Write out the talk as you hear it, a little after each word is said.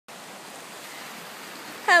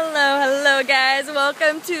Hello guys,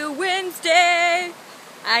 welcome to Wednesday.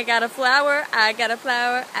 I got a flower, I got a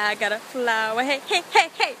flower, I got a flower, hey.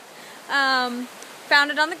 Found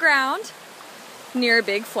it on the ground near a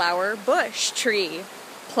big flower bush, tree,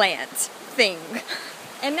 plant, thing.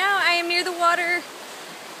 And now I am near the water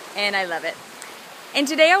and I love it. And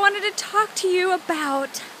today I wanted to talk to you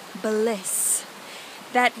about bliss.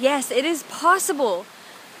 That yes, it is possible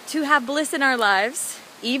to have bliss in our lives,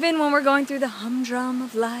 even when we're going through the humdrum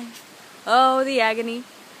of life. Oh, the agony.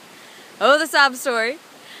 Oh, the sob story.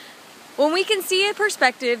 When we can see a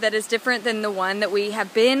perspective that is different than the one that we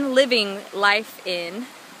have been living life in,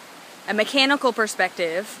 a mechanical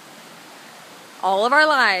perspective, all of our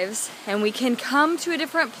lives, and we can come to a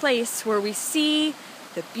different place where we see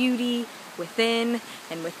the beauty within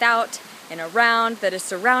and without and around that is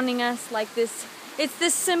surrounding us like this. It's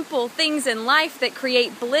the simple things in life that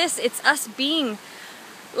create bliss. It's us being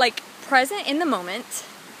like present in the moment,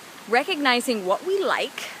 recognizing what we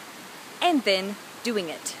like, and then doing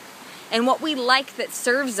it. And what we like that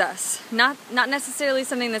serves us, not necessarily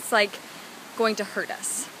something that's like going to hurt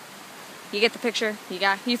us. You get the picture?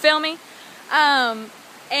 You feel me? I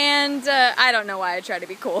don't know why I try to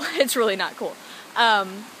be cool. It's really not cool.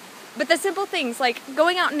 But the simple things like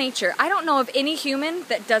going out in nature. I don't know of any human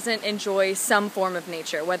that doesn't enjoy some form of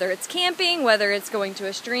nature, whether it's camping, whether it's going to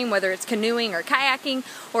a stream, whether it's canoeing or kayaking,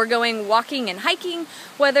 or going walking and hiking,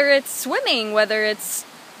 whether it's swimming, whether it's,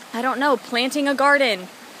 I don't know, planting a garden,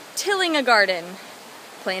 tilling a garden,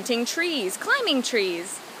 planting trees, climbing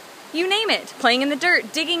trees, you name it, playing in the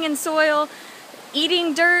dirt, digging in soil,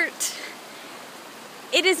 eating dirt.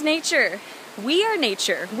 It is nature. We are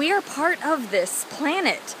nature. We are part of this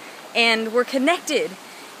planet. And we're connected,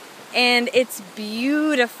 and it's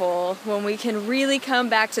beautiful when we can really come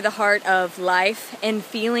back to the heart of life and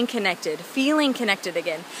feeling connected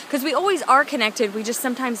again, because we always are connected, we just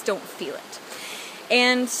sometimes don't feel it.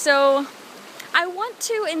 And so I want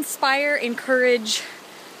to inspire, encourage,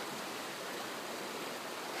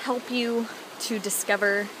 help you to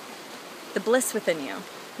discover the bliss within you.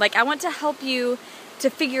 Like, I want to help you to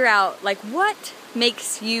figure out like what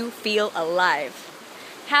makes you feel alive.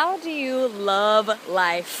 How do you love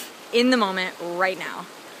life in the moment right now?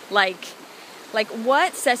 Like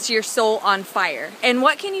what sets your soul on fire? And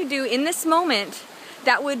what can you do in this moment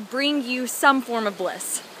that would bring you some form of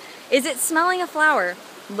bliss? Is it smelling a flower?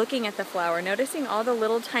 Looking at the flower, noticing all the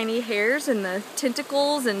little tiny hairs and the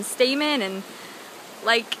tentacles and stamen, and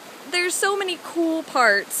like there's so many cool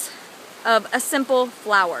parts of a simple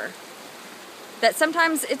flower that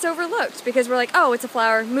sometimes it's overlooked because we're like, oh, it's a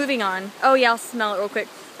flower, moving on. Oh yeah, I'll smell it real quick.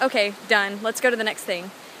 Okay, done. Let's go to the next thing.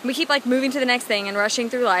 And we keep like moving to the next thing and rushing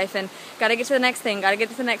through life and gotta get to the next thing,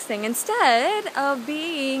 instead of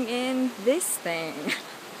being in this thing.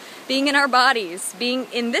 Being in our bodies, being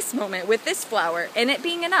in this moment with this flower, and it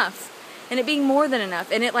being enough, and it being more than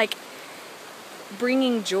enough, and it like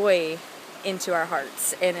bringing joy into our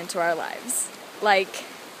hearts and into our lives. Like,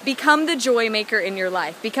 become the joy maker in your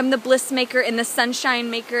life. Become the bliss maker and the sunshine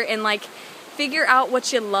maker, and like figure out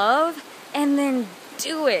what you love and then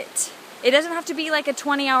do it. It doesn't have to be like a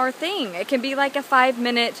 20-hour thing. It can be like a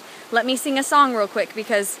 5-minute, let me sing a song real quick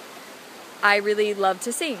because I really love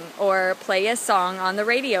to sing, or play a song on the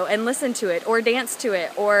radio and listen to it, or dance to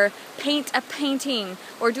it, or paint a painting,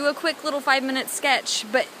 or do a quick little 5-minute sketch,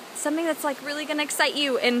 but something that's like really gonna excite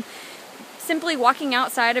you. And simply walking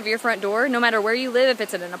outside of your front door, no matter where you live, if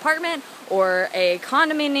it's in an apartment or a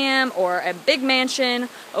condominium or a big mansion,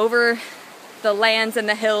 over the lands and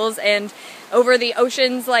the hills and over the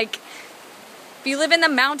oceans, like if you live in the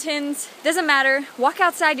mountains, doesn't matter, walk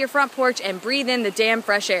outside your front porch and breathe in the damn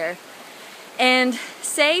fresh air. And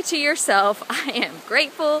say to yourself, I am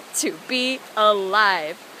grateful to be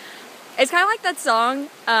alive. It's kind of like that song,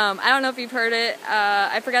 I don't know if you've heard it,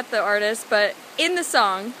 I forgot the artist, but in the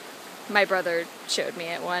song, my brother showed me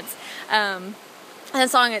it once. In the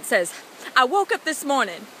song it says, I woke up this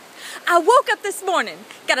morning.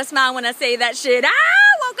 Gotta smile when I say that shit. I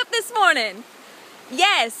woke up this morning.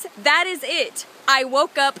 Yes, that is it. I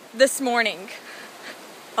woke up this morning.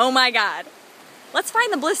 Oh my God. Let's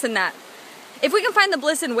find the bliss in that. If we can find the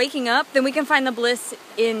bliss in waking up, then we can find the bliss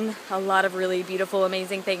in a lot of really beautiful,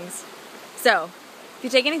 amazing things. So, if you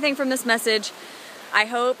take anything from this message, I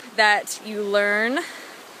hope that you learn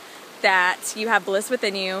that you have bliss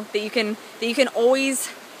within you, that you can always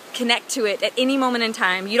connect to it at any moment in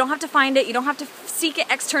time. You don't have to find it, you don't have to seek it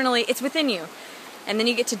externally, it's within you. And then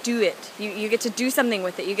you get to do it. You get to do something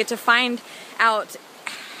with it. You get to find out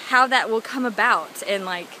how that will come about and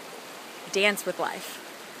like dance with life.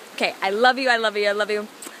 Okay, I love you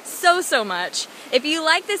so much. If you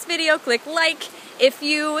like this video, click like. If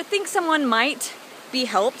you think someone might be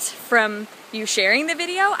helped from you sharing the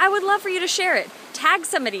video, I would love for you to share it. Tag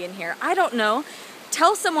somebody in here. I don't know.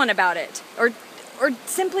 Tell someone about it. Or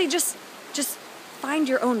simply just find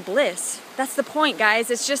your own bliss. That's the point,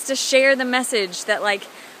 guys. It's just to share the message that like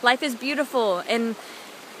life is beautiful and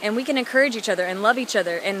we can encourage each other and love each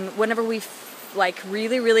other. And whenever we like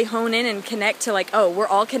really hone in and connect to like, oh, we're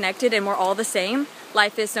all connected and we're all the same,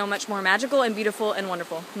 life is so much more magical and beautiful and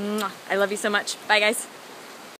wonderful. Mwah. I love you so much. Bye, guys.